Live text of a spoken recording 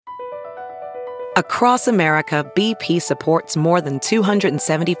Across America, BP supports more than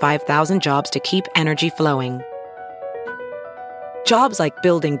 275,000 jobs to keep energy flowing. Jobs like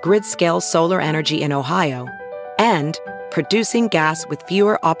building grid-scale solar energy in Ohio and producing gas with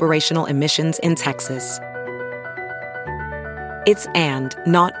fewer operational emissions in Texas. It's and,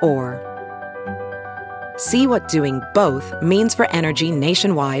 not or. See what doing both means for energy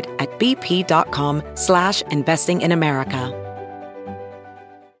nationwide at bp.com/investing in America.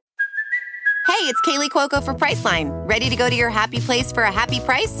 Hey, it's Kaylee Cuoco for Priceline. Ready to go to your happy place for a happy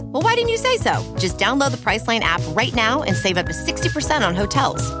price? Well, why didn't you say so? Just download the Priceline app right now and save up to 60% on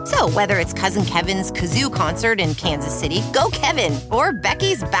hotels. So whether it's Cousin Kevin's Kazoo Concert in Kansas City, go Kevin, or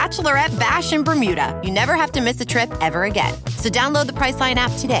Becky's Bachelorette Bash in Bermuda, you never have to miss a trip ever again. So download the Priceline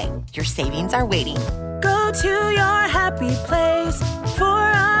app today. Your savings are waiting. Go to your happy place for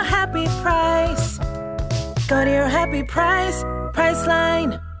a happy price. Go to your happy price,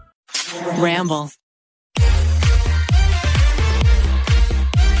 Priceline. Ramble.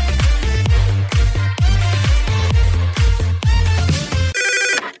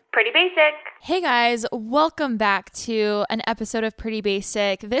 Pretty basic. Hey guys, welcome back to an episode of Pretty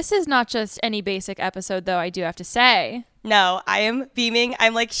Basic. This is not just any basic episode though, I do have to say. No, I am beaming.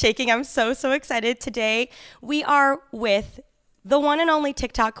 I'm like shaking. I'm so excited. Today we are with the one and only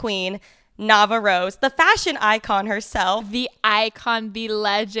TikTok queen, Nava Rose, the fashion icon herself. The icon, the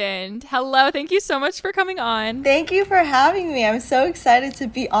legend. Hello, thank you so much for coming on. Thank you for having me. I'm so excited to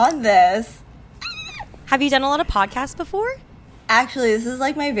be on this. Have you done a lot of podcasts before? Actually, this is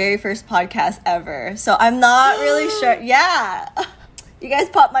like my very first podcast ever, so I'm not really sure. Yeah. You guys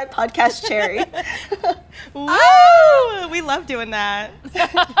popped my podcast cherry. Woo! We love doing that.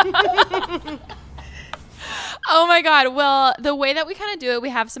 Oh my God. Well, the way that we kind of do it, we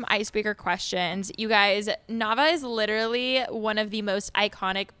have some icebreaker questions. You guys, Nava is literally one of the most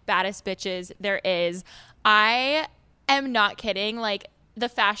iconic, baddest bitches there is. I am not kidding. Like, the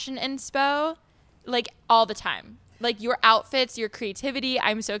fashion inspo, like, all the time. Like, your outfits, your creativity.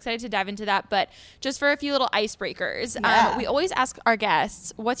 I'm so excited to dive into that. But just for a few little icebreakers, we always ask our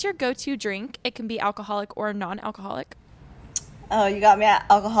guests, what's your go-to drink? It can be alcoholic or non-alcoholic. Oh, you got me at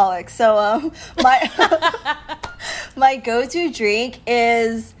alcoholic. So my go-to drink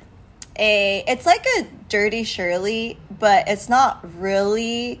is it's like a Dirty Shirley, but it's not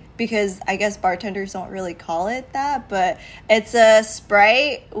really, because I guess bartenders don't really call it that, but it's a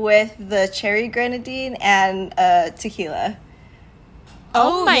Sprite with the cherry grenadine and tequila.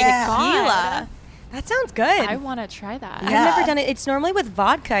 Oh my yeah. God. Tequila. That sounds good. I want to try that. Yeah. I've never done it. It's normally with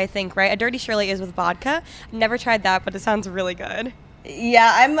vodka, I think, right? A Dirty Shirley is with vodka. I've never tried that, but it sounds really good.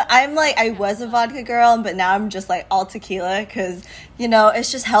 Yeah, I'm like, I was a vodka girl, but now I'm just like all tequila because, you know,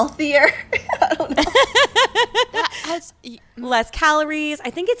 it's just healthier. I don't know. That has Less calories. I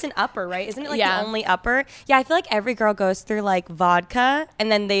think it's an upper, right? Isn't it like the only upper? Yeah, I feel like every girl goes through like vodka,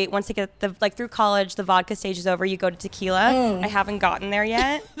 and then once they get through college, the vodka stage is over, you go to tequila. I haven't gotten there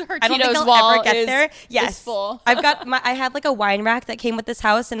yet. Her I don't think Tito's I'll wall ever get there. is Yes. full. I had like a wine rack that came with this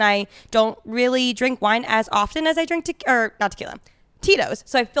house, and I don't really drink wine as often as I drink not tequila. Tito's.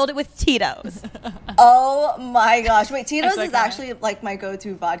 So I filled it with Tito's. Oh my gosh. Wait, Tito's like is that. actually like my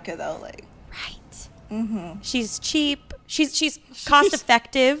go-to vodka though. Like, Right. Mm-hmm. She's cheap. She's cost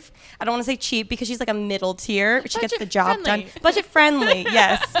effective. I don't want to say cheap because she's like a middle tier. She gets the job done. Budget friendly.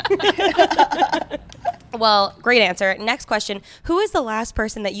 Yes. Well, great answer. Next question. Who is the last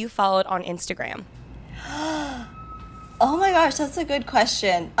person that you followed on Instagram? oh my gosh, that's a good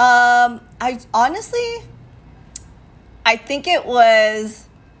question. I think it was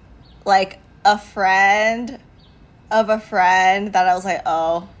like a friend of a friend that I was like,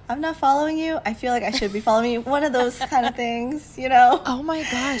 oh, I'm not following you. I feel like I should be following you. One of those kind of things, you know? Oh my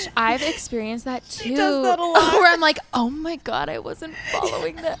gosh, I've experienced that too. She does that a lot. Where I'm like, oh my God, I wasn't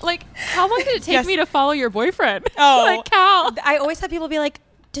following that. Like, how long did it take me to follow your boyfriend? Oh. Like, how? I always have people be like,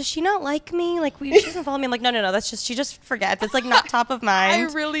 does she not like me? Like, she doesn't follow me. I'm like, no, that's just, she just forgets. It's like not top of mind. I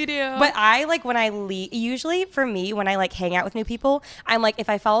really do. But I like when I leave, usually for me, when I like hang out with new people, I'm like, if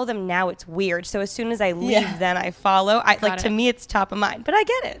I follow them now, it's weird. So as soon as I leave, then I follow. To me, it's top of mind, but I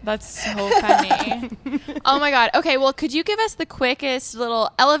get it. That's so funny. Oh my God. Okay. Well, could you give us the quickest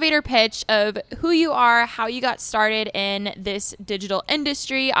little elevator pitch of who you are, how you got started in this digital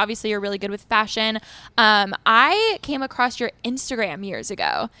industry? Obviously, you're really good with fashion. I came across your Instagram years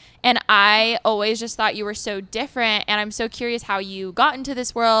ago. And I always just thought you were so different. And I'm so curious how you got into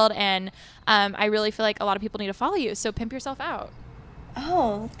this world. And I really feel like a lot of people need to follow you. So pimp yourself out.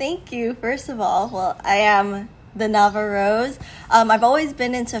 Oh, thank you. First of all, well, I am the Nava Rose. I've always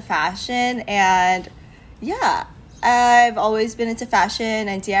been into fashion. And yeah, I've always been into fashion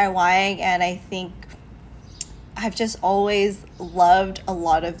and DIYing, and I think I've just always loved a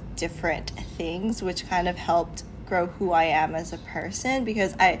lot of different things, which kind of helped grow who I am as a person,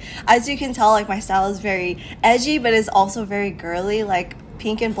 because as you can tell, like, my style is very edgy, but it's also very girly. Like,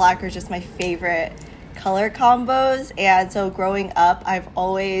 pink and black are just my favorite color combos. And so growing up, I've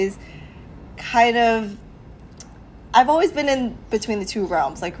always been in between the two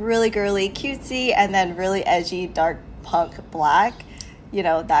realms, like really girly, cutesy, and then really edgy, dark punk black,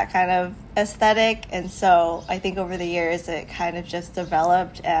 that kind of aesthetic. And so I think over the years it kind of just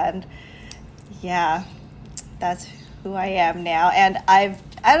developed, and yeah, that's who I am now. And I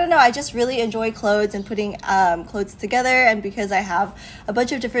don't know, I just really enjoy clothes and putting clothes together, and because I have a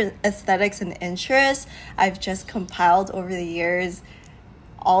bunch of different aesthetics and interests, I've just compiled over the years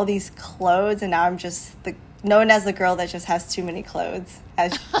all these clothes, and now I'm just known as the girl that just has too many clothes,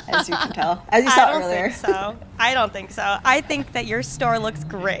 as you can tell, as you saw earlier. I don't think so. I think that your store looks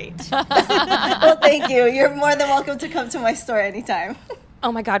great. Well, thank you. You're more than welcome to come to my store anytime.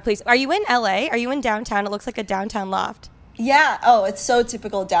 Oh my God, please. Are you in LA? Are you in downtown? It looks like a downtown loft. Yeah. Oh, it's so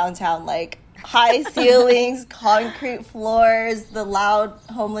typical downtown, like high ceilings, concrete floors, the loud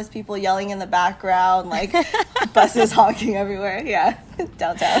homeless people yelling in the background, like buses honking everywhere. Yeah,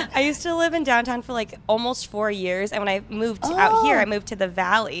 downtown. I used to live in downtown for like almost 4 years, and when I moved out here, I moved to the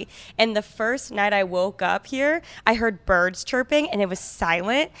valley. And the first night I woke up here, I heard birds chirping, and it was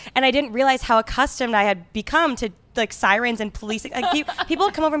silent. And I didn't realize how accustomed I had become to like sirens and police. Like people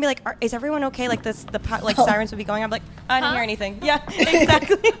would come over and be like, "Is everyone okay?" Like sirens would be going on. I'm like, I didn't hear anything. Yeah,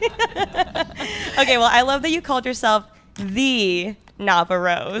 exactly. Okay, well, I love that you called yourself the Nava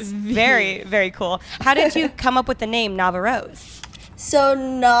Rose. Very, very cool. How did you come up with the name Nava Rose? So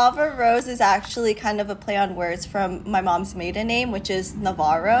Nava Rose is actually kind of a play on words from my mom's maiden name, which is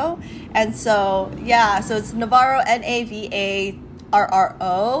Navarro. And so, so it's Navarro,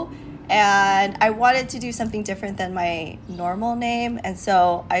 Navarro. And I wanted to do something different than my normal name. And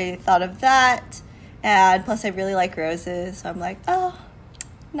so I thought of that. And plus I really like roses. So I'm like, oh,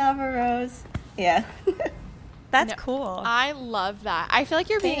 Nava Rose. Yeah. That's cool. I love that. I feel like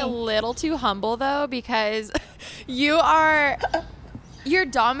you're being a little too humble, though, because you're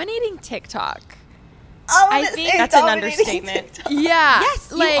dominating TikTok. I think that's an understatement. TikTok. Yeah.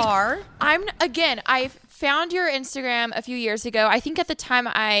 Yes, you are. I found your Instagram a few years ago. I think at the time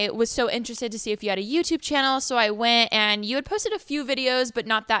I was so interested to see if you had a YouTube channel, so I went, and you had posted a few videos, but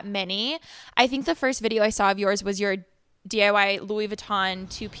not that many. I think the first video I saw of yours was your DIY Louis Vuitton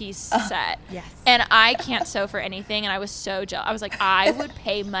two-piece set. Yes. And I can't sew for anything, and I was so jealous. I was like, I would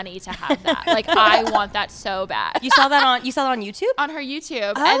pay money to have that. Like, I want that so bad. You saw that on YouTube? On her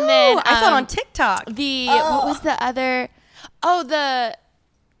YouTube. Oh, and then I saw it on TikTok. What was the other? Oh,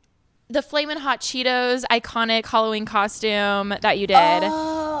 the Flamin' Hot Cheetos iconic Halloween costume that you did.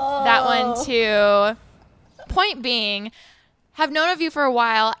 Oh. That one too. Point being, have known of you for a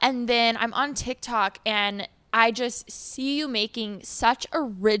while, and then I'm on TikTok and I just see you making such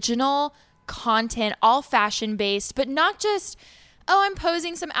original content, all fashion based, but not just, oh, I'm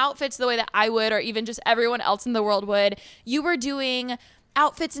posing some outfits the way that I would, or even just everyone else in the world would. You were doing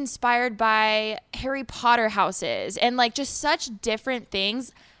outfits inspired by Harry Potter houses and like just such different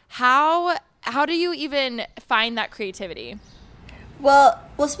things. How do you even find that creativity? Well,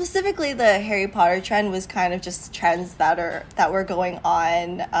 specifically the Harry Potter trend was kind of just trends that were going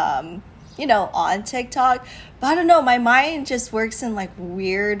on, on TikTok. But I don't know, my mind just works in like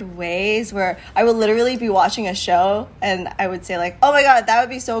weird ways where I would literally be watching a show and I would say like, oh my God, that would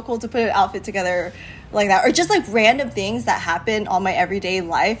be so cool to put an outfit together like that, or just like random things that happen on my everyday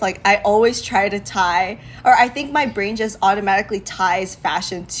life. Like I always try to tie, or I think my brain just automatically ties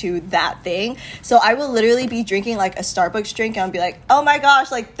fashion to that thing. So I will literally be drinking like a Starbucks drink and I'll be like, oh my gosh,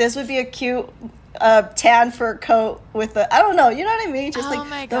 like this would be a cute tan fur coat with I don't know, you know what I mean? Just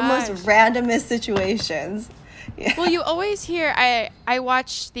the most randomest situations. Yeah. Well, you always hear, I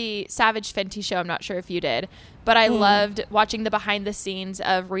watched the Savage Fenty show, I'm not sure if you did, but I loved watching the behind the scenes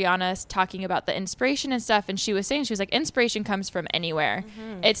of Rihanna talking about the inspiration and stuff. And she was like, inspiration comes from anywhere.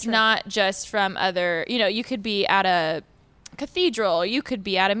 Mm-hmm, it's not just from other, you could be at a cathedral, you could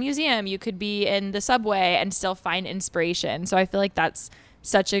be at a museum, you could be in the subway and still find inspiration. So I feel like that's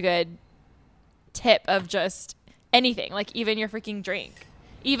such a good tip of just anything, like even your freaking drink.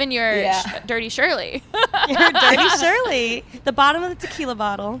 Even your Dirty Shirley. Your Dirty Shirley. The bottom of the tequila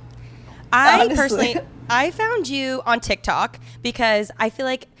bottle. honestly. I found you on TikTok because I feel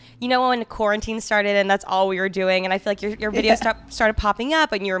like, you know, when quarantine started and that's all we were doing, and I feel like your videos started popping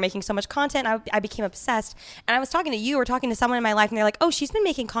up and you were making so much content, I became obsessed. And I was talking to you or talking to someone in my life and they're like, oh, she's been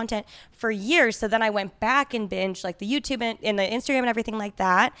making content for years. So then I went back and binged like the YouTube and the Instagram and everything like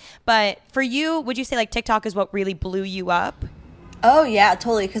that. But for you, would you say like TikTok is what really blew you up? Oh, yeah,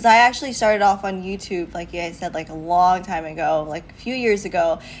 totally. Because I actually started off on YouTube, like you guys said, like a long time ago, like a few years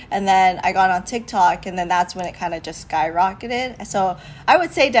ago. And then I got on TikTok, and then that's when it kind of just skyrocketed. So I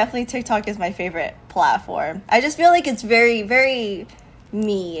would say definitely TikTok is my favorite platform. I just feel like it's very, very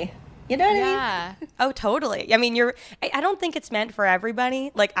me. You know what I mean? Oh, totally. I mean, I don't think it's meant for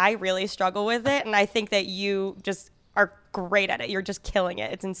everybody. Like, I really struggle with it. And I think that you just are great at it. You're just killing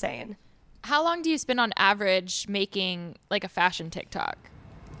it. It's insane. How long do you spend on average making like a fashion TikTok?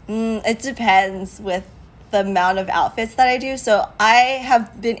 It depends with the amount of outfits that I do. So I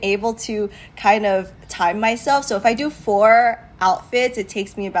have been able to kind of time myself. So if I do 4 outfits, it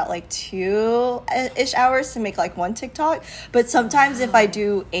takes me about like 2-ish hours to make like one TikTok. But sometimes if I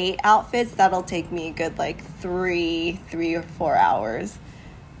do 8 outfits, that'll take me a good like 3 or 4 hours.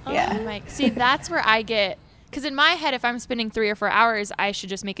 Yeah. Oh my, see, that's where I get... Because in my head, if I'm spending 3 or 4 hours, I should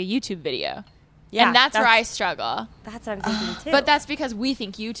just make a YouTube video. Yeah. And that's where I struggle. That's what I'm thinking too. But that's because we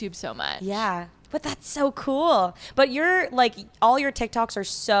think YouTube so much. Yeah. But that's so cool. But you're like, all your TikToks are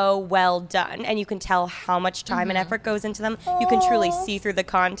so well done and you can tell how much time and effort goes into them. You can truly see through the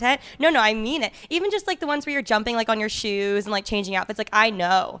content. No, I mean it. Even just like the ones where you're jumping like on your shoes and like changing outfits. Like I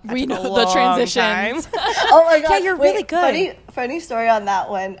know. We know the transitions. Oh my God. Yeah, you're really good. Funny story on that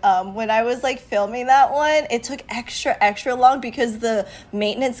one. When I was like filming that one, it took extra long because the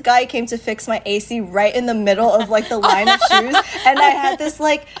maintenance guy came to fix my AC right in the middle of like the line of shoes. And I had this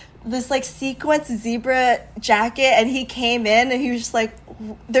sequence zebra jacket, and he came in and he was just like,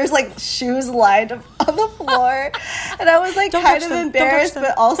 there's like shoes lined up on the floor, and I was like kind of embarrassed,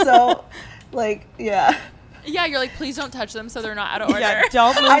 but also like, yeah. Yeah, you're like, please don't touch them so they're not out of order. Yeah,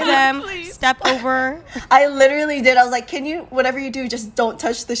 don't move them. Step over. I literally did. I was like, can you, whatever you do, just don't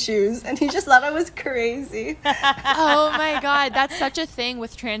touch the shoes. And he just thought I was crazy. Oh my God, that's such a thing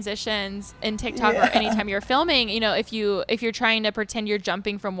with transitions in TikTok or anytime you're filming. You know, if you're trying to pretend you're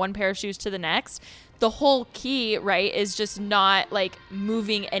jumping from one pair of shoes to the next, the whole key, right, is just not like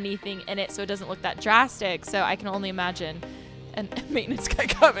moving anything in it so it doesn't look that drastic. So I can only imagine and maintenance guy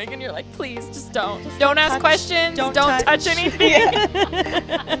coming and you're like, please just don't ask questions, don't touch anything.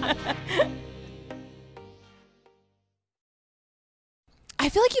 Yeah. I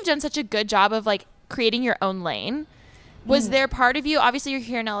feel like you've done such a good job of like creating your own lane. Was there part of you, obviously you're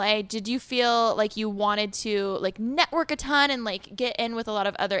here in LA, did you feel like you wanted to like network a ton and like get in with a lot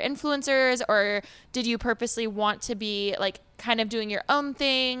of other influencers, or did you purposely want to be like kind of doing your own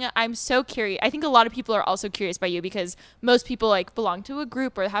thing? I'm so curious. I think a lot of people are also curious by you because most people like belong to a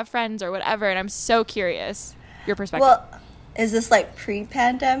group or have friends or whatever, and I'm so curious your perspective. Well, is this like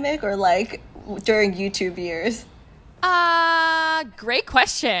pre-pandemic or like during YouTube years? Great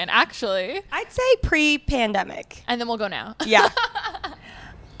question, actually. I'd say pre-pandemic. And then we'll go now. Yeah.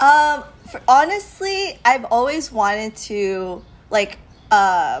 Honestly, I've always wanted to like,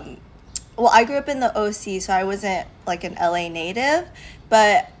 well, I grew up in the OC, so I wasn't like an LA native,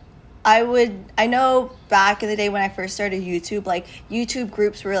 but I know back in the day when I first started YouTube, like YouTube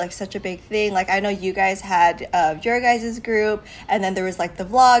groups were like such a big thing. Like I know you guys had your guys' group, and then there was like the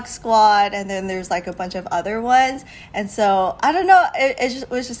Vlog Squad, and then there's like a bunch of other ones. And so I don't know, it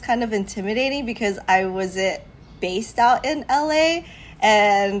was just kind of intimidating because I wasn't based out in LA,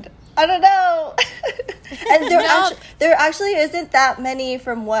 and I don't know. And there actually isn't that many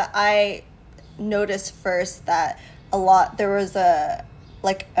from what I noticed first, that there was a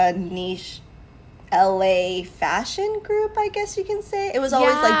niche LA fashion group, I guess you can say. It was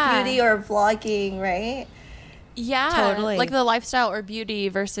always like beauty or vlogging, right? Yeah, totally. Like the lifestyle or beauty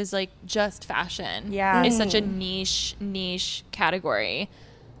versus like just fashion. Yeah. It's such a niche category.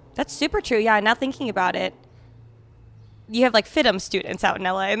 That's super true. Yeah, now thinking about it, you have like FITM students out in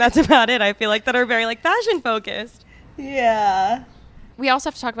LA, and that's about it. I feel like that are very like fashion focused. Yeah. We also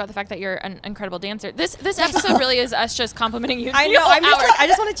have to talk about the fact that you're an incredible dancer. This episode really is us just complimenting you. I know. I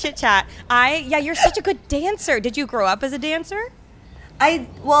just want to chit chat. You're such a good dancer. Did you grow up as a dancer? I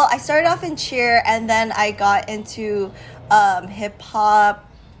started off in cheer, and then I got into hip hop,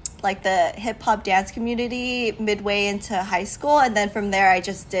 like the hip hop dance community midway into high school, and then from there I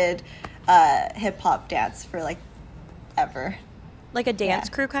just did hip hop dance for like ever. Like a dance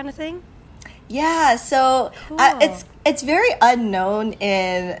crew kind of thing? Yeah, so cool. It's very unknown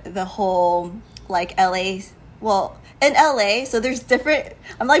in the whole like LA well, in LA, so there's different,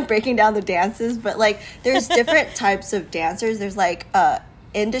 I'm like breaking down the dances, but like there's different types of dancers. There's like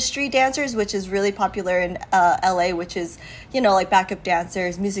industry dancers, which is really popular in LA, which is, you know, like backup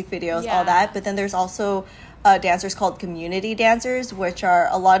dancers, music videos, all that. But then there's also dancers called community dancers, which are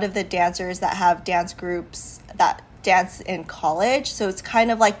a lot of the dancers that have dance groups that dance in college. So it's kind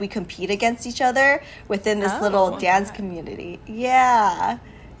of like we compete against each other within this little dance community. Yeah,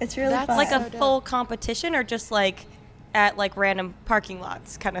 it's really fun. Like a full competition, or just like at like random parking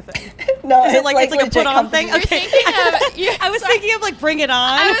lots kind of thing? No, it's like a put on thing. Okay, I was thinking of like Bring It On.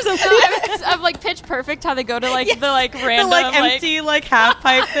 I was of like Pitch Perfect, how they go to like the like random the, like empty like half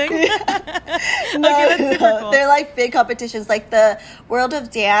pipe thing. No, they're like big competitions, like the World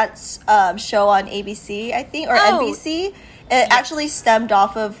of Dance show on ABC, I think, or NBC. It actually stemmed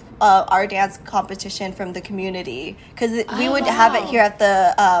off of our dance competition from the community, because we would have it here at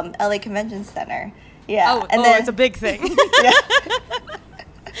the LA Convention Center. Yeah, and then it's a big thing.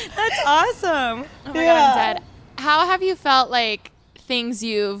 That's awesome. Oh my God, I'm dead. How have you felt like things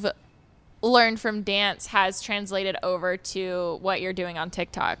you've learned from dance has translated over to what you're doing on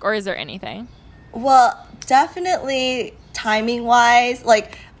TikTok, or is there anything? Well, definitely timing wise,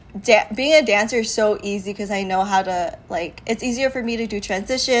 like being a dancer is so easy because I know how to, like, it's easier for me to do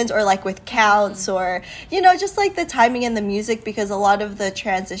transitions or like with counts or, you know, just like the timing and the music, because a lot of the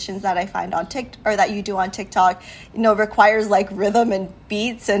transitions that I find on TikTok or that you do on TikTok, you know, requires like rhythm and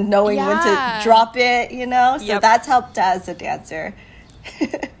beats and knowing when to drop it, you know, so that's helped as a dancer.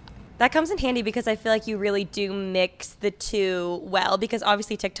 That comes in handy because I feel like you really do mix the two well, because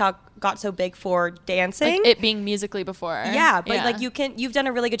obviously TikTok got so big for dancing. Like it being musically before. Yeah, but like you've done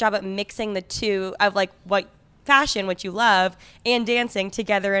a really good job at mixing the two of like what fashion, which you love, and dancing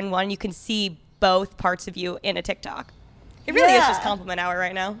together in one. You can see both parts of you in a TikTok. It really is just compliment hour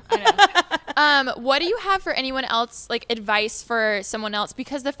right now. I know. What do you have for anyone else, like advice for someone else,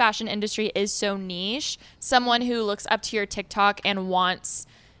 because the fashion industry is so niche, someone who looks up to your TikTok and wants,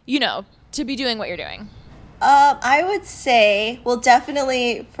 you know, to be doing what you're doing? I would say, well,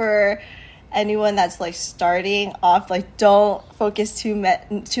 definitely for anyone that's like starting off, like don't focus too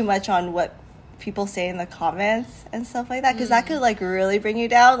much on what people say in the comments and stuff like that, because that could like really bring you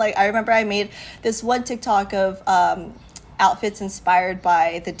down. Like I remember I made this one TikTok of outfits inspired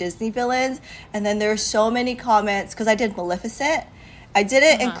by the Disney villains, and then there were so many comments because I did Maleficent. I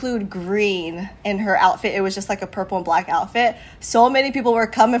didn't include green in her outfit. It was just like a purple and black outfit. So many people were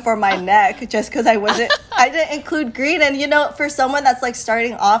coming for my neck just because I didn't include green. And, you know, for someone that's like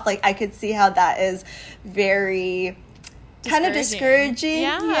starting off, like I could see how that is very kind of discouraging.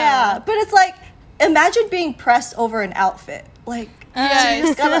 Yeah. But it's like, imagine being pressed over an outfit. Like,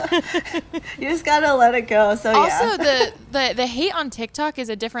 so you just gotta let it go. So also the hate on TikTok is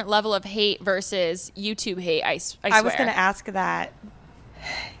a different level of hate versus YouTube hate. I swear. I was gonna ask that.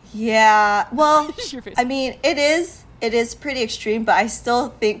 Yeah, well, I mean, it is pretty extreme, but I still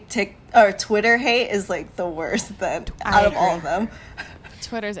think Twitter hate is like the worst out of all of them.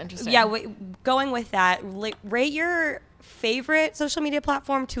 Twitter's interesting. Yeah, going with that, rate your favorite social media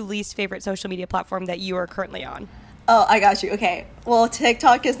platform to least favorite social media platform that you are currently on. Oh, I got you. Okay, well,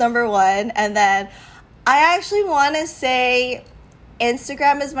 TikTok is number one, and then I actually want to say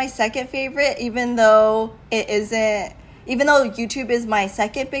Instagram is my second favorite, even though YouTube is my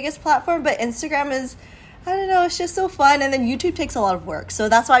second biggest platform, but Instagram is, I don't know, it's just so fun. And then YouTube takes a lot of work, so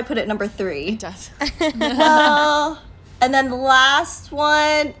that's why I put it number 3. It does. Well, and then the last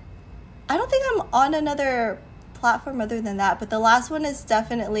one, I don't think I'm on another platform other than that, but the last one is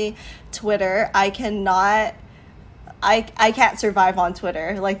definitely Twitter. I can't survive on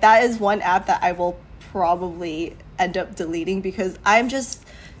Twitter. Like, that is one app that I will probably end up deleting because I'm just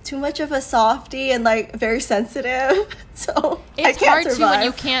too much of a softie and like very sensitive. So it's hard too when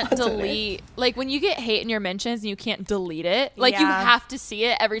you can't delete, like when you get hate in your mentions and you can't delete it, like you have to see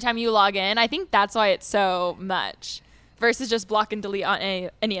it every time you log in. I think that's why it's so much versus just block and delete on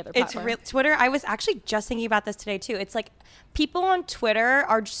any other platform. Twitter, I was actually just thinking about this today too. It's like people on Twitter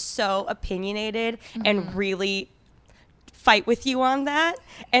are just so opinionated and really fight with you on that,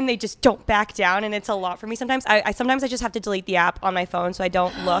 and they just don't back down, and it's a lot for me sometimes. Sometimes I just have to delete the app on my phone so I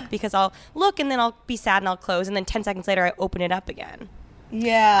don't look, because I'll look and then I'll be sad and I'll close, and then 10 seconds later I open it up again.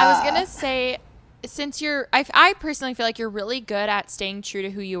 Yeah. I was gonna say, since I personally feel like you're really good at staying true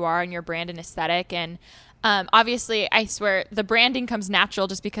to who you are and your brand and aesthetic, and obviously I swear the branding comes natural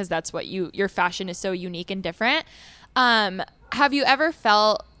just because that's what your fashion is so unique and different. Have you ever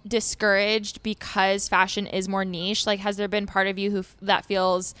felt discouraged because fashion is more niche? Like, has there been part of you that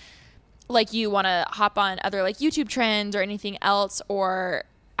feels like you want to hop on other like YouTube trends or anything else, or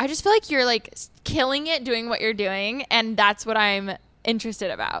I just feel like you're like killing it doing what you're doing, and that's what I'm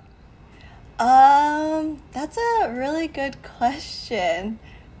interested about. That's a really good question.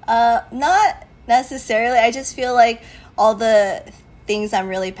 Not necessarily. I just feel like all the things I'm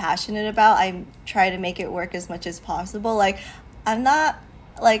really passionate about, I try to make it work as much as possible. Like, I'm not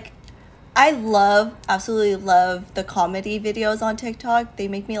like, I absolutely love the comedy videos on TikTok. They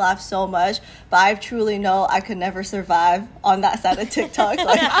make me laugh so much, but I truly know I could never survive on that side of TikTok.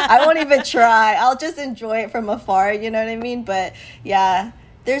 Like, I won't even try. I'll just enjoy it from afar, you know what I mean? But yeah,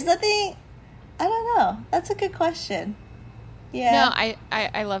 there's nothing, I don't know. That's a good question. Yeah. No,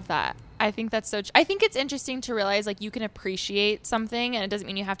 I love that. I think that's I think it's interesting to realize like you can appreciate something and it doesn't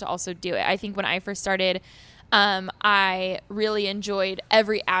mean you have to also do it. I think when I first started, I really enjoyed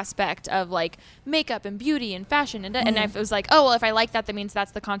every aspect of like makeup and beauty and fashion. And I was like, oh, well, if I like that, that means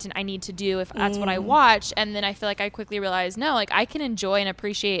that's the content I need to do if that's what I watch. And then I feel like I quickly realized, no, like I can enjoy and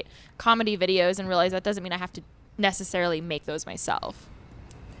appreciate comedy videos and realize that doesn't mean I have to necessarily make those myself.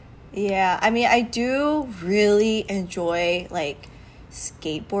 Yeah, I mean, I do really enjoy like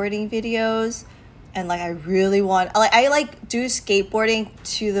skateboarding videos, and like I really want, like, I like do skateboarding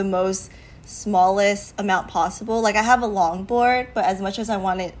to the most smallest amount possible. Like, I have a longboard, but as much as I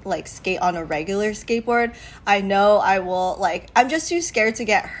want to like skate on a regular skateboard, I know I will, like, I'm just too scared to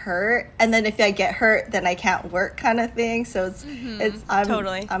get hurt, and then if I get hurt then I can't work, kind of thing. So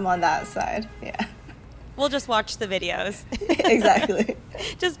I'm on that side. Yeah. We'll just watch the videos. Exactly.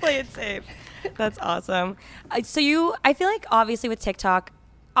 Just play it safe. That's awesome. I feel like obviously with TikTok,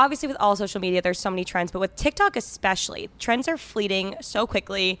 obviously with all social media, there's so many trends, but with TikTok especially, trends are fleeting so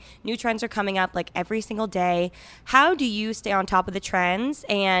quickly. New trends are coming up like every single day. How do you stay on top of the trends?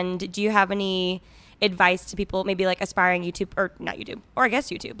 And do you have any advice to people, maybe like aspiring YouTube, or not YouTube, or I guess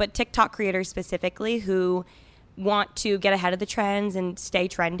YouTube, but TikTok creators specifically who want to get ahead of the trends and stay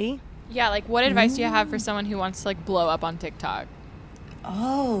trendy? Yeah, like what advice do you have for someone who wants to like blow up on TikTok?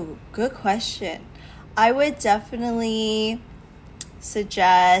 Oh, good question. I would definitely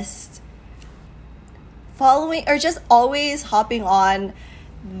suggest following or just always hopping on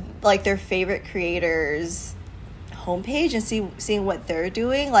like their favorite creators homepage and seeing what they're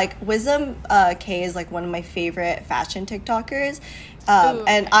doing. Like Wisdom K is like one of my favorite fashion TikTokers.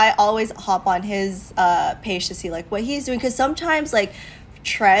 And I always hop on his page to see like what he's doing, because sometimes like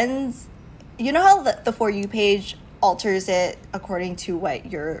trends, you know how the For You page alters it according to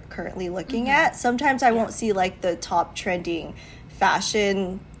what you're currently looking at. Sometimes I won't see like the top trending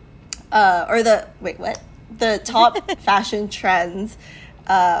fashion or the top fashion trends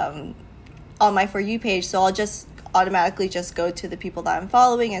on my For You page. So I'll just automatically just go to the people that I'm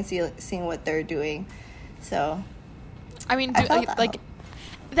following and seeing what they're doing. So I mean,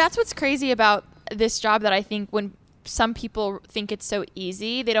 that's what's crazy about this job, that I think when some people think it's so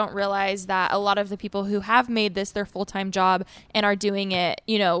easy, they don't realize that a lot of the people who have made this their full-time job and are doing it,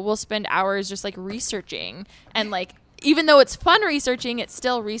 you know, will spend hours just like researching, and like even though it's fun researching, it's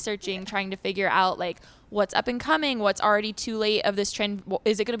still researching, trying to figure out like what's up and coming, what's already too late of this trend.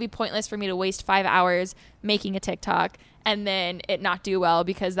 Is it going to be pointless for me to waste 5 hours making a TikTok and then it not do well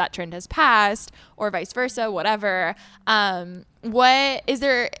because that trend has passed, or vice versa, whatever.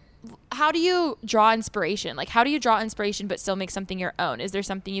 How do you draw inspiration? Like, how do you draw inspiration but still make something your own? Is there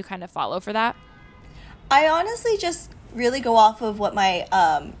something you kind of follow for that? I honestly just really go off of what my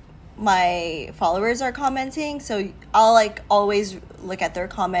my followers are commenting. So I'll like always look at their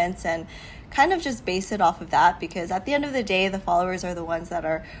comments and kind of just base it off of that, because at the end of the day, the followers are the ones that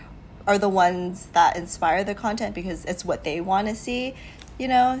are the ones that inspire the content, because it's what they want to see, you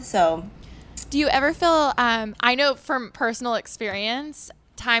know? So do you ever feel, I know from personal experience,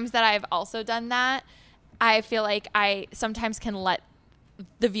 times that I've also done that, I feel like I sometimes can let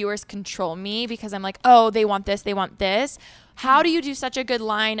the viewers control me, because I'm like, oh, they want this, they want this. How do you do such a good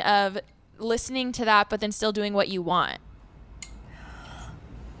line of listening to that but then still doing what you want?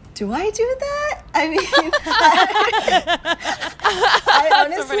 Do I do that? I mean, I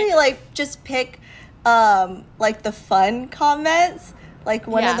honestly so like just pick like the fun comments. Like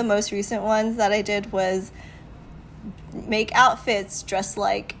one of the most recent ones that I did was make outfits dressed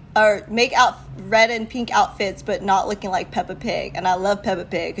like, or make out red and pink outfits but not looking like Peppa Pig. And I love Peppa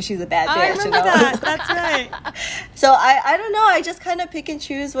Pig because she's a bad bitch. I remember that. That's right. So I don't know. I just kind of pick and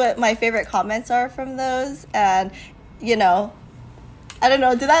choose what my favorite comments are from those. And, you know, I don't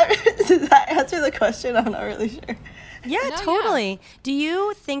know. Does that answer the question? I'm not really sure. Yeah, no, totally. Yeah. Do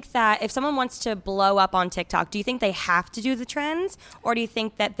you think that if someone wants to blow up on TikTok, do you think they have to do the trends, or do you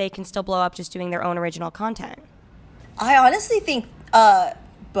think that they can still blow up just doing their own original content? I honestly think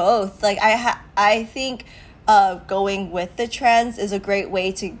both. Like I think going with the trends is a great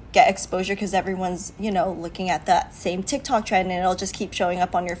way to get exposure because everyone's, looking at that same TikTok trend and it'll just keep showing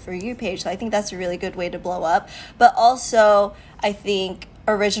up on your For You page. So I think that's a really good way to blow up. But also, I think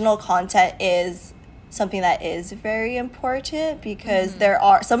original content is something that is very important because there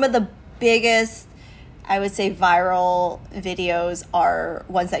are some of the biggest, I would say, viral videos are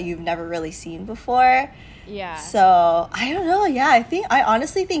ones that you've never really seen before. Yeah. So I don't know. Yeah, I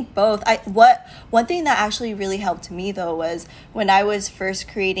honestly think both. One thing that actually really helped me though was when I was first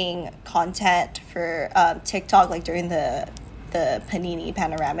creating content for TikTok, like during the Panini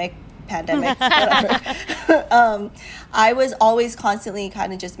pandemic, whatever. I was always constantly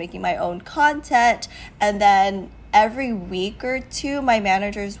kind of just making my own content, and then every week or two, my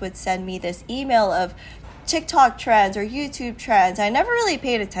managers would send me this email of TikTok trends or YouTube trends. I never really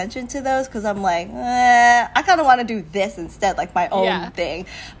paid attention to those because I'm like, I kind of want to do this instead, like my own thing.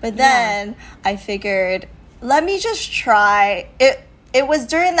 But then I figured, let me just try. It was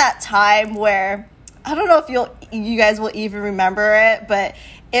during that time where, I don't know if you guys will even remember it, but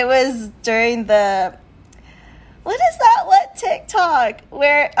it was during the, what is that? What TikTok?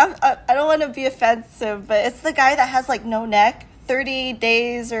 Where, I don't want to be offensive, but it's the guy that has like no neck. 30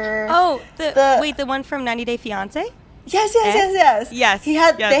 days or the one from 90 Day Fiance? Yes. They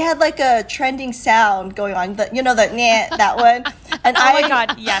had like a trending sound going on. That one. And my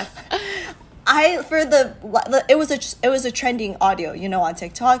god, yes. It was a trending audio, on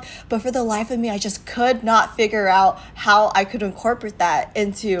TikTok, but for the life of me, I just could not figure out how I could incorporate that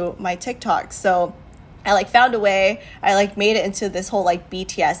into my TikTok. So I found a way. I made it into this whole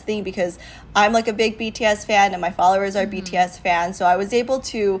BTS thing because I'm a big BTS fan and my followers are BTS fans. So I was able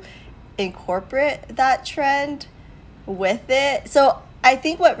to incorporate that trend with it. So I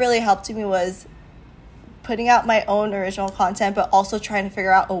think what really helped me was putting out my own original content, but also trying to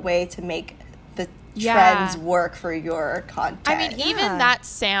figure out a way to make the trends work for your content. I mean, even that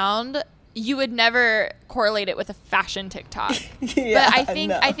sound, you would never correlate it with a fashion TikTok. But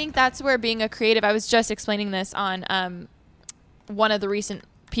I think that's where being a creative, I was just explaining this on one of the recent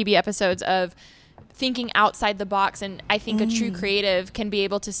PB episodes of thinking outside the box. And I think a true creative can be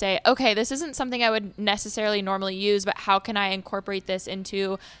able to say, okay, this isn't something I would necessarily normally use, but how can I incorporate this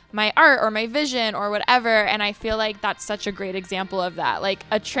into my art or my vision or whatever? And I feel like that's such a great example of that. Like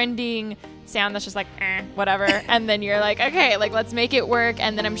a trending sound that's just whatever. And then you're like, okay, let's make it work.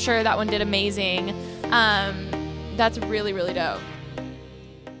 And then I'm sure that one did amazing. That's really, really dope.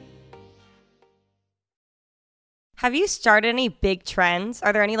 Have you started any big trends?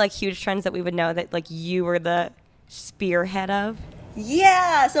 Are there any huge trends that we would know that you were the spearhead of?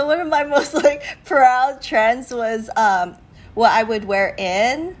 Yeah. So one of my most proud trends was what I would wear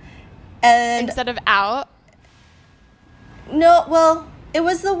in, and instead of out. No, well, it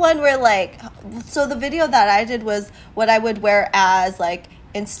was the one where so the video that I did was what I would wear as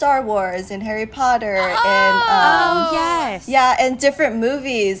in Star Wars, in Harry Potter, yes, and different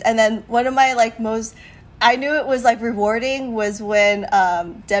movies. And then one of my most, I knew it was rewarding was when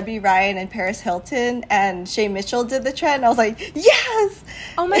Debbie Ryan and Paris Hilton and Shay Mitchell did the trend. I was like, yes!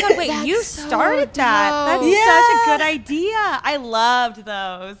 Oh my god, wait, you started that. That's such a good idea. I loved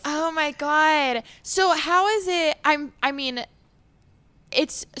those. Oh my god. So how is it, I mean,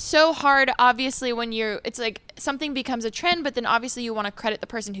 it's so hard, obviously, when it's something becomes a trend, but then obviously you want to credit the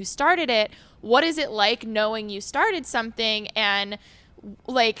person who started it. What is it like knowing you started something and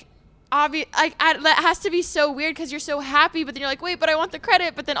that has to be so weird because you're so happy, but then you're like, wait, but I want the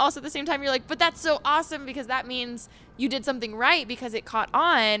credit. But then also at the same time, you're like, but that's so awesome because that means you did something right because it caught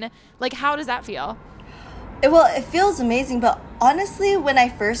on. How does that feel? Well, it feels amazing. But honestly, when I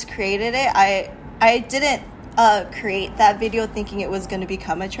first created it, I didn't create that video thinking it was going to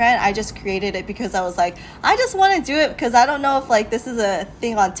become a trend. I just created it because I was like, I just want to do it because I don't know if this is a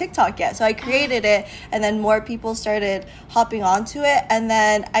thing on TikTok yet. So I created it, and then more people started hopping onto it. And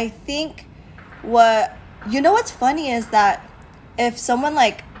then I think what's funny is that if someone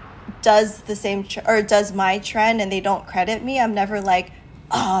does the same or does my trend and they don't credit me, I'm never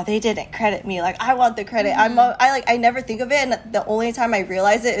oh, they didn't credit me. I want the credit. I never think of it, and the only time I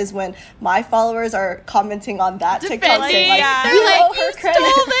realize it is when my followers are commenting on that TikTok saying you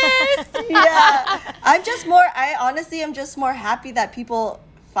stole this. Yeah. I honestly am just more happy that people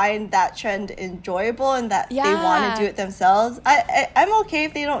find that trend enjoyable and that they want to do it themselves. I'm okay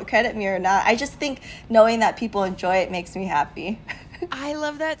if they don't credit me or not. I just think knowing that people enjoy it makes me happy. I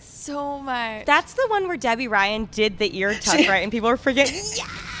love that so much. That's the one where Debbie Ryan did the ear tuck, right? And people were forgetting. Yes!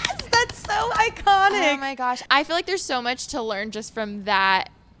 That's so iconic. Oh my gosh. I feel like there's so much to learn just from that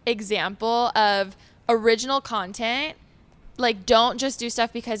example of original content like, don't just do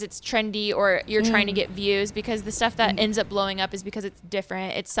stuff because it's trendy or you're trying to get views, because the stuff that ends up blowing up is because it's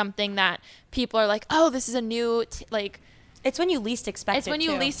different. It's something that people are like, oh, this is a new, it's when you least expect it. It's when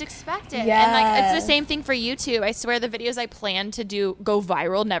you least expect it. Yes. And, like, it's the same thing for YouTube. I swear the videos I plan to do go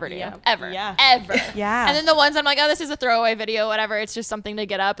viral never do. Ever. Yeah. Ever. Yeah. And then the ones I'm like, oh, this is a throwaway video, whatever. It's just something to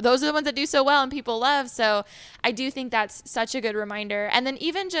get up. Those are the ones that do so well and people love. So I do think that's such a good reminder. And then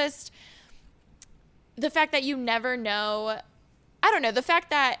even just the fact that you never know, I don't know, the fact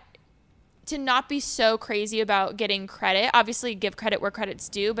that to not be so crazy about getting credit, obviously give credit where credit's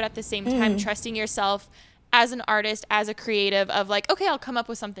due, but at the same time, trusting yourself as an artist, as a creative, of like, okay, I'll come up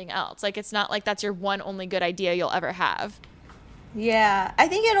with something else. Like, it's not like that's your one only good idea you'll ever have. Yeah, I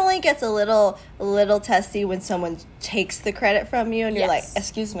think it only gets a little testy when someone takes the credit from you and you're like,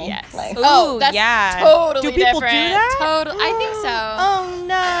 excuse me. Yes. Like, Oh, that's totally do people different. do that? Totally. I think so. Oh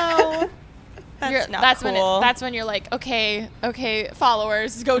no. That's when you're like, okay,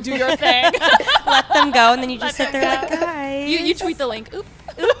 followers, go do your thing. Let them go, and then you just sit there like, guys. You tweet the link. Oops.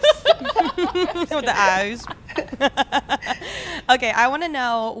 With the eyes. Okay, I want to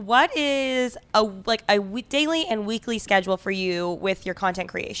know, what is a daily and weekly schedule for you with your content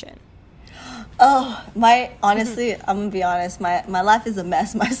creation? Oh, honestly, I'm gonna be honest, my life is a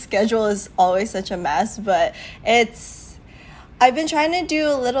mess. My schedule is always such a mess, but I've been trying to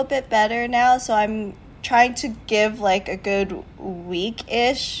do a little bit better now, so I'm trying to give like a good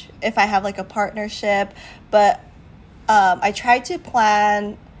week-ish if I have like a partnership, but I try to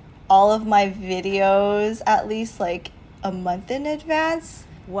plan all of my videos at least like a month in advance.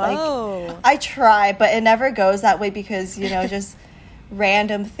 Whoa. Like, I try, but it never goes that way because, just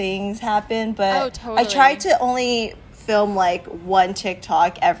random things happen, but Oh, totally. I try to only film like one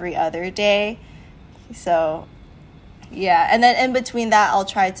TikTok every other day. So yeah, and then in between that, I'll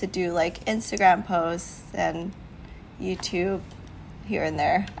try to do like Instagram posts and YouTube here and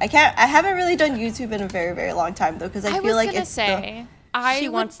there. I haven't really done YouTube in a very, very long time though, because I feel like it's she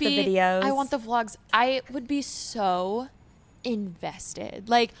wants the videos. I want the vlogs. I would be so invested.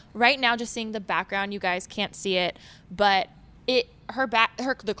 Like right now, just seeing the background, you guys can't see it, but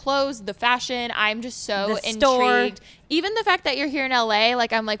the clothes, the fashion, I'm just so intrigued. Even the fact that you're here in LA,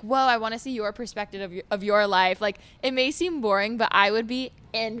 like I'm like, whoa, I want to see your perspective of your life. Like it may seem boring, but I would be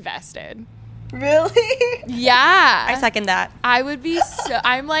invested. Really? Yeah. I second that. I would be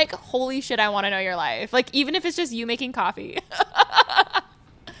I'm like, holy shit, I want to know your life. Like even if it's just you making coffee.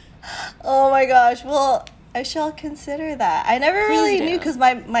 Oh my gosh. Well, I shall consider that. I never really knew, because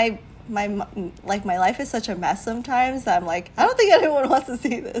my life is such a mess sometimes that I'm like, I don't think anyone wants to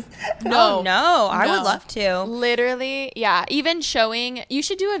see this. No, I would love to. Literally, yeah. Even you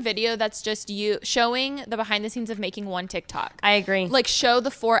should do a video that's just you showing the behind the scenes of making one TikTok. I agree. Like show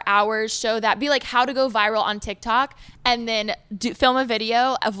the 4 hours, show that, be like how to go viral on TikTok, and then film a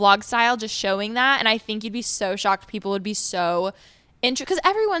video, a vlog style, just showing that. And I think you'd be so shocked. People would be so because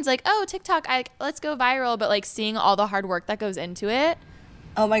everyone's like, oh, TikTok, let's go viral. But like seeing all the hard work that goes into it.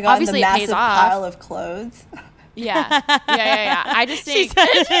 Oh my God, obviously the it pays massive off. pile of clothes. Yeah. I just think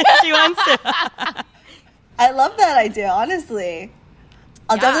she wants to. I love that idea, honestly.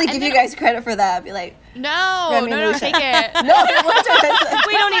 I'll definitely give you guys credit for that. Be like, no, take it. No,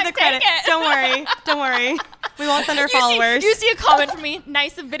 we don't need the credit. Don't worry. We won't send our followers. You see a comment from me,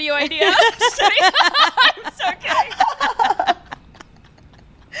 nice video idea. Just kidding. I'm so kidding.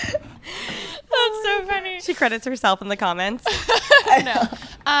 That's so funny. She credits herself in the comments.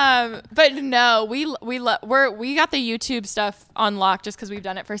 But no, we got the YouTube stuff on lock just because we've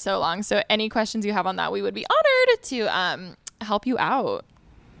done it for so long. So any questions you have on that, we would be honored to help you out.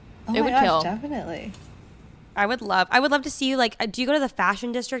 Oh it my would gosh, kill. Definitely. I would love to see you, like, do you go to the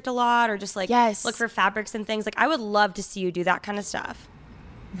fashion district a lot, or just like look for fabrics and things? Like, I would love to see you do that kind of stuff.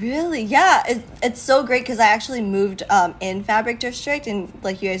 Really? Yeah, it's so great because I actually moved in fabric district, and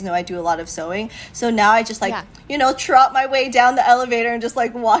like you guys know, I do a lot of sewing. So now I just trot my way down the elevator and just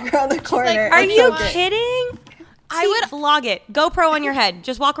like walk around the corner. Are you kidding? I would vlog it. GoPro on your head.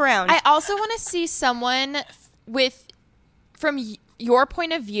 Just walk around. I also want to see someone from your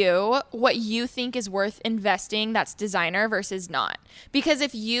point of view, what you think is worth investing that's designer versus not. Because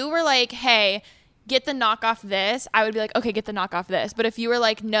if you were like, hey, get the knockoff this, I would be like, okay, get the knockoff this. But if you were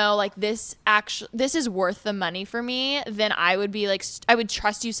like, no, like this is worth the money for me, then I would be like, I would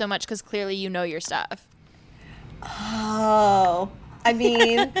trust you so much because clearly you know your stuff. Oh, I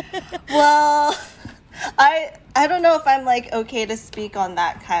mean, well, I don't know if I'm like okay to speak on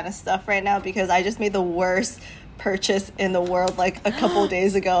that kind of stuff right now because I just made the worst purchase in the world like a couple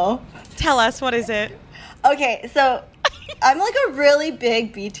days ago. Tell us, what is it? Okay, so I'm like a really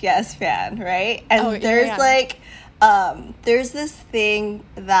big BTS fan, right? And there's like there's this thing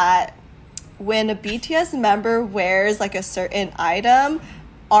that when a BTS member wears like a certain item,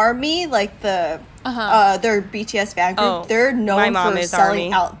 ARMY, like their BTS fan group, they're known for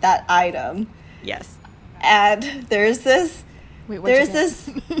selling out that item. Yes. And there's this. Wait,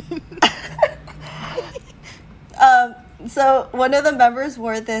 so one of the members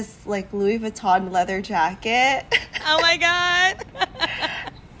wore this like Louis Vuitton leather jacket. Oh my god.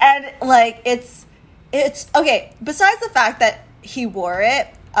 And like it's okay, besides the fact that he wore it,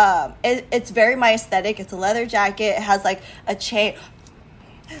 it's very my aesthetic. It's a leather jacket. It has like a chain.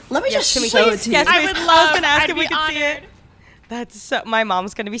 Let me just show it to you. Yes, I would love. I was gonna ask I'd if we be could see honored. it. That's so. My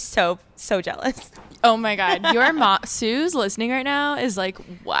mom's gonna be so jealous. Oh my god, your mom Sue's listening right now is like,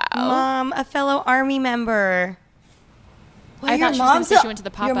 wow. Mom, a fellow ARMY member. Well, I thought she was gonna say she went to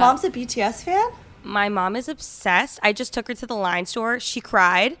the pop-up. Your mom's a BTS fan? My mom is obsessed. I just took her to the line store. She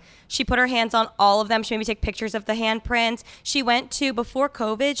cried. She put her hands on all of them. She made me take pictures of the handprints. She went to, before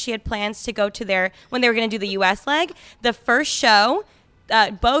COVID, she had plans to go to when they were going to do the US leg, the first show,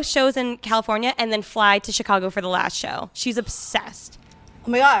 both shows in California, and then fly to Chicago for the last show. She's obsessed.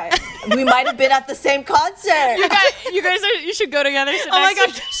 Oh my god, we might have been at the same concert. You should go together. Oh my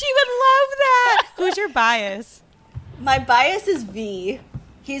gosh, she would love that. Who's your bias? My bias is V.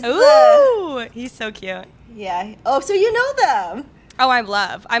 He's he's so cute. Yeah. Oh, so you know them. Oh,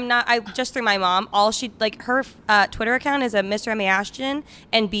 I just through my mom. All she, like, her Twitter account is a Mr. Emmy Ashton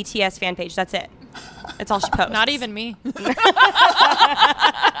and BTS fan page. That's it. That's all she posts. Not even me.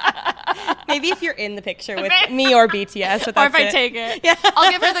 Maybe if you're in the picture with me or BTS. But or if that's I it. take it. Yeah.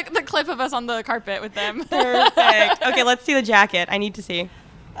 I'll give her the clip of us on the carpet with them. Perfect. Okay, let's see the jacket. I need to see.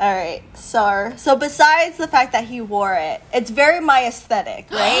 All right, so besides the fact that he wore it, it's very my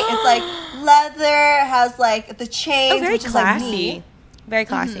aesthetic, right? It's like leather, has like the chains, very which classy. is like me. Very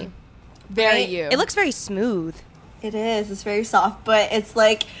classy. Mm-hmm. Very Right? you. It looks very smooth. It is. It's very soft, but it's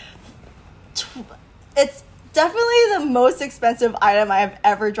like it's definitely the most expensive item I have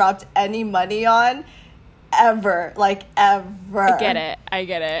ever dropped any money on. Ever. I get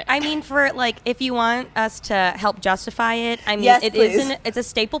it. I mean, for like, if you want us to help justify it, I mean, Yes, it's a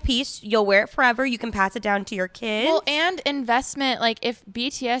staple piece. You'll wear it forever. You can pass it down to your kids. Well, and investment, like if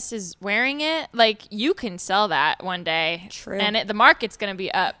BTS is wearing it, like you can sell that one day. True. And the market's going to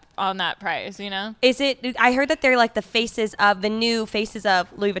be up on that price, you know? Is it? I heard that they're like the new faces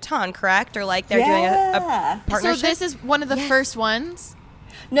of Louis Vuitton, correct? Or like they're doing a partnership. So this is one of the first ones?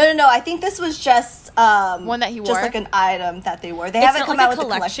 No. I think this was just one that he wore, just like an item that they wore. They it's haven't not come like out a with a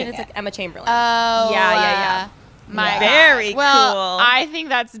collection. It's Yet. like Emma Chamberlain. Oh, yeah. My Very God. Well, cool. I think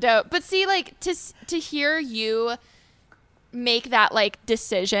that's dope. But see, like to hear you make that like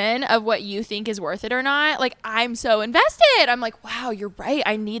decision of what you think is worth it or not, like I'm so invested. I'm like, wow, you're right.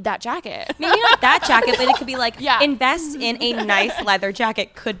 I need that jacket. Maybe not that jacket, but it could be like, Yeah. invest in a nice leather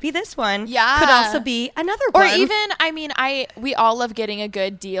jacket. Could be this one. Yeah. Could also be another Or one. even, I mean, we all love getting a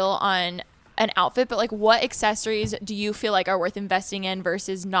good deal on an outfit, but like what accessories do you feel like are worth investing in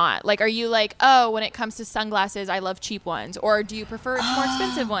versus not? Like, are you like, oh, when it comes to sunglasses, I love cheap ones, or do you prefer more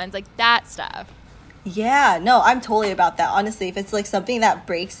expensive ones? Like that stuff. Yeah, no, I'm totally about that. Honestly, if it's like something that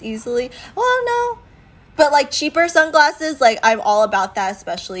breaks easily, well, no. But like cheaper sunglasses, like I'm all about that,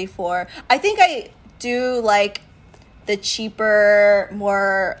 especially for, I think I do like the cheaper,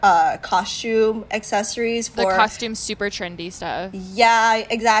 more costume accessories for The costume super trendy stuff. Yeah,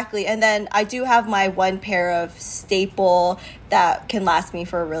 exactly. And then I do have my one pair of staple that can last me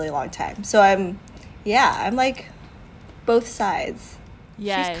for a really long time. So I'm like both sides.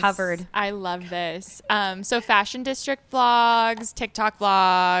 Yes, She's covered. I love this. So fashion district vlogs, TikTok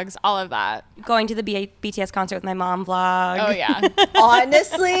vlogs, all of that. Going to the BTS concert with my mom vlog. Oh yeah.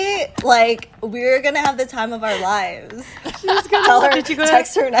 Honestly, like we're gonna have the time of our lives. She's gonna tell her. Did you go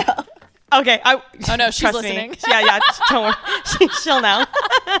text her now. Okay. Oh no, she's trust listening. Me. Yeah. Don't worry. She'll know.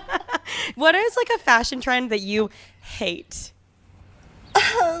 What is like a fashion trend that you hate?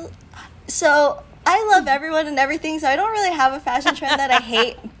 So I love everyone and everything, so I don't really have a fashion trend that I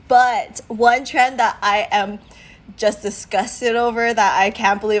hate. But one trend that I am just disgusted over that I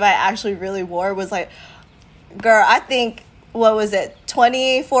can't believe I actually really wore was like, girl, I think, what was it,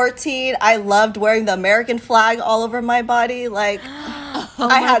 2014? I loved wearing the American flag all over my body. Like,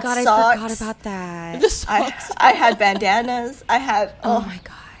 I had socks. I forgot about that. The socks. I had bandanas. I had, Oh my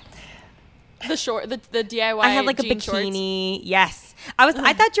god. The DIY. I had like a jean bikini. shorts. Yes.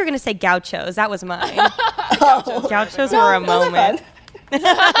 I thought you were gonna say gauchos. That was mine. oh, Gauchos no, were a those are moment. fun.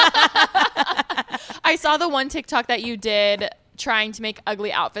 I saw the one TikTok that you did trying to make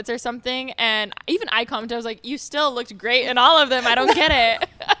ugly outfits or something, and even I commented, I was like, you still looked great in all of them. I don't get it.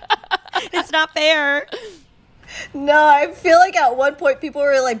 It's not fair. No, I feel like at one point people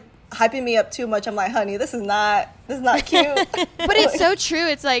were like hyping me up too much. I'm like, honey, this is not cute. But it's so true.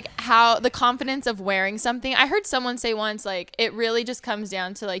 It's like how the confidence of wearing something. I heard someone say once, like, it really just comes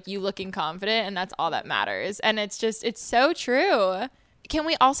down to like you looking confident, and that's all that matters. And it's so true. Can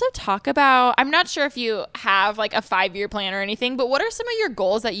we also talk about, I'm not sure if you have like a 5-year plan or anything, but what are some of your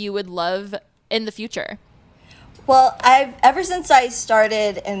goals that you would love in the future? Well, ever since I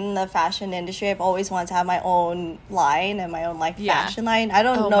started in the fashion industry, I've always wanted to have my own line and my own like fashion line. I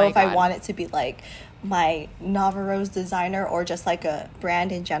don't know if I want it to be like my Nava Rose designer or just like a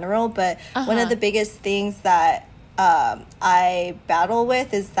brand in general, but one of the biggest things that I battle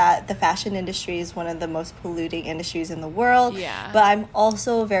with is that the fashion industry is one of the most polluting industries in the world. Yeah. But I'm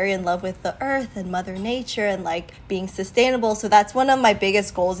also very in love with the earth and Mother Nature and like being sustainable. So that's one of my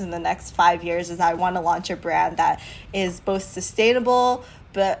biggest goals in the next 5 years is I want to launch a brand that is both sustainable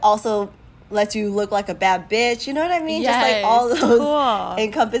but also lets you look like a bad bitch. You know what I mean? Yes. Just like all those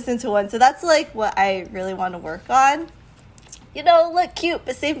encompass into one. So that's like what I really want to work on. You know, look cute,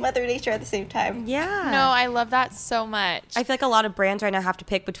 but save Mother Nature at the same time. Yeah. No, I love that so much. I feel like a lot of brands right now have to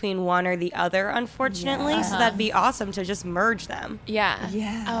pick between one or the other, unfortunately. So that'd be awesome to just merge them. Yeah.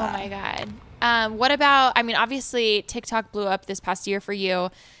 Yeah. Oh my God. What about, I mean, obviously TikTok blew up this past year for you.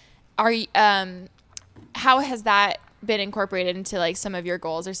 Are you, how has that been incorporated into like some of your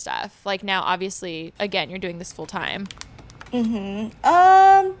goals or stuff? Like now, obviously, again, you're doing this full time.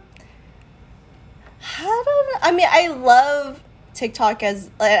 I mean, I love TikTok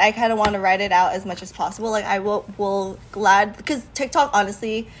as like, I kind of want to write it out as much as possible. Like I will glad because TikTok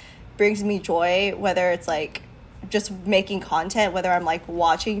honestly brings me joy, whether it's like just making content, whether I'm like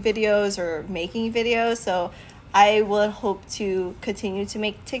watching videos or making videos. So I would hope to continue to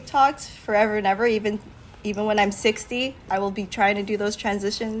make TikToks forever and ever, even when I'm 60. I will be trying to do those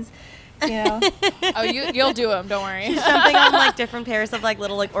transitions. You know? Oh, you'll do them. Don't worry. Jumping on like different pairs of like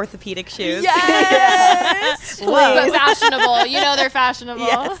little like orthopedic shoes. Yes, please. But fashionable. You know they're fashionable.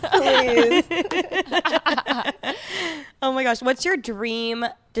 Yes, please. Oh my gosh, what's your dream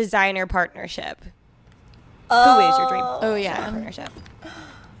designer partnership? Who is your dream? Designer partnership.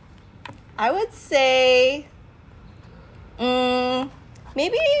 I would say,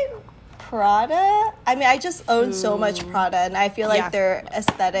 maybe Prada. I mean, I just own so much Prada, and I feel like their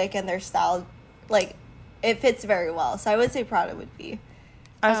aesthetic and their style, like, it fits very well. So I would say Prada would be.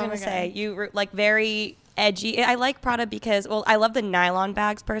 I was going to say, you were like very edgy. I like Prada because, well, I love the nylon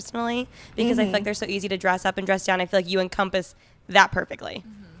bags personally because I feel like they're so easy to dress up and dress down. I feel like you encompass that perfectly.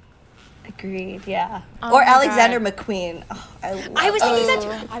 Agreed, yeah. Oh or Alexander McQueen. Oh, I was thinking that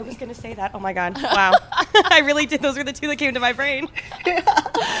too. I was going to say that. Oh my God. Wow. I really did. Those were the two that came to my brain.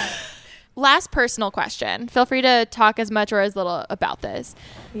 Last personal question. Feel free to talk as much or as little about this.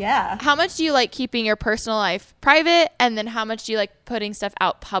 Yeah. How much do you like keeping your personal life private, and then how much do you like putting stuff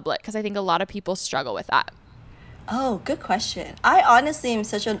out public? Because I think a lot of people struggle with that. Oh, good question. I honestly am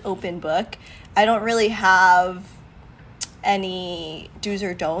such an open book. I don't really have any do's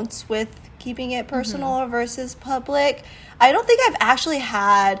or don'ts with keeping it personal versus public. I don't think I've actually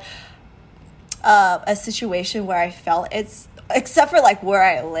had a situation where I felt it's, except for like where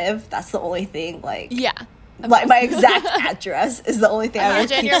I live. That's the only thing. Like, Yeah. like my exact address is the only thing I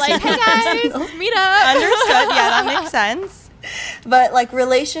would Imagine keep you're like, super hey personal. guys, meet up. Understood. Yeah, that makes sense. But like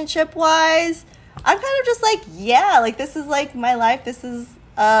relationship wise, I'm kind of just like, yeah, like this is like my life. This is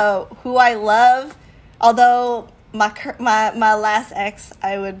who I love. Although my last ex,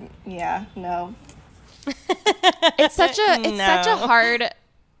 I would, no. It's such a hard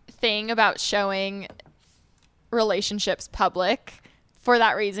thing about showing relationships public for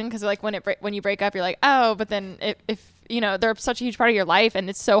that reason, because like when you break up, you're like, oh, but then if you know they're such a huge part of your life, and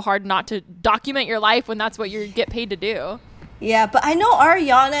it's so hard not to document your life when that's what you get paid to do. Yeah, but I know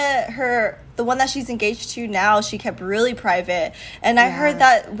Ariana, the one that she's engaged to now, she kept really private, and I heard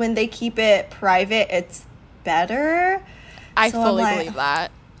that when they keep it private, it's better. I So fully I'm like, believe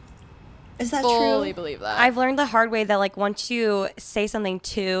that. Is that Fully true? believe that. I've learned the hard way that like once you say something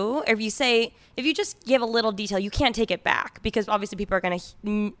too, or if you just give a little detail, you can't take it back, because obviously people are going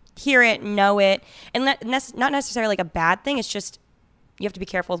to hear it, know it, and that's not necessarily like a bad thing. It's just you have to be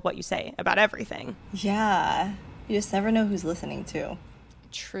careful with what you say about everything. Yeah. You just never know who's listening to.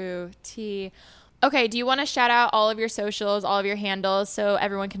 True tea. Okay, do you want to shout out all of your socials, all of your handles, so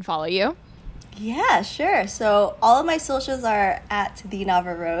everyone can follow you? Yeah, sure. So all of my socials are at the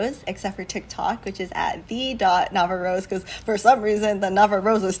Nava Rose, except for TikTok, which is at the.navarose, because for some reason the Nava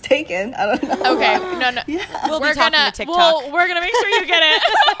Rose was taken. I don't know. Okay, no. Yeah. We're gonna TikTok. We're gonna make sure you get it.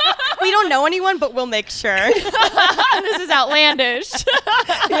 We don't know anyone, but we'll make sure. This is outlandish.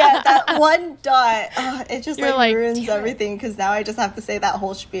 Yeah, that one dot, it just You're like ruins everything, because now I just have to say that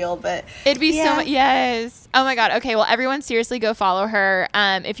whole spiel. But it'd be so much. Yes. Oh my God. Okay. Well, everyone, seriously, go follow her.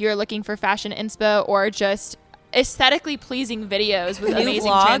 If you're looking for fashion inspo or just aesthetically pleasing videos with New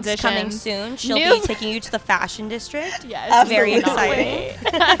amazing vlogs transitions coming soon. She'll be taking you to the fashion district. Yes, very exciting.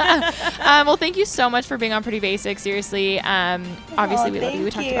 Well, thank you so much for being on Pretty Basic. Seriously, obviously we love you.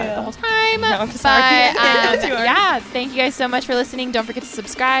 We talked about it the whole time. No, I'm sorry. Yeah, thank you guys so much for listening. Don't forget to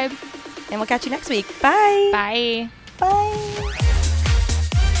subscribe, and we'll catch you next week. Bye. Bye. Bye.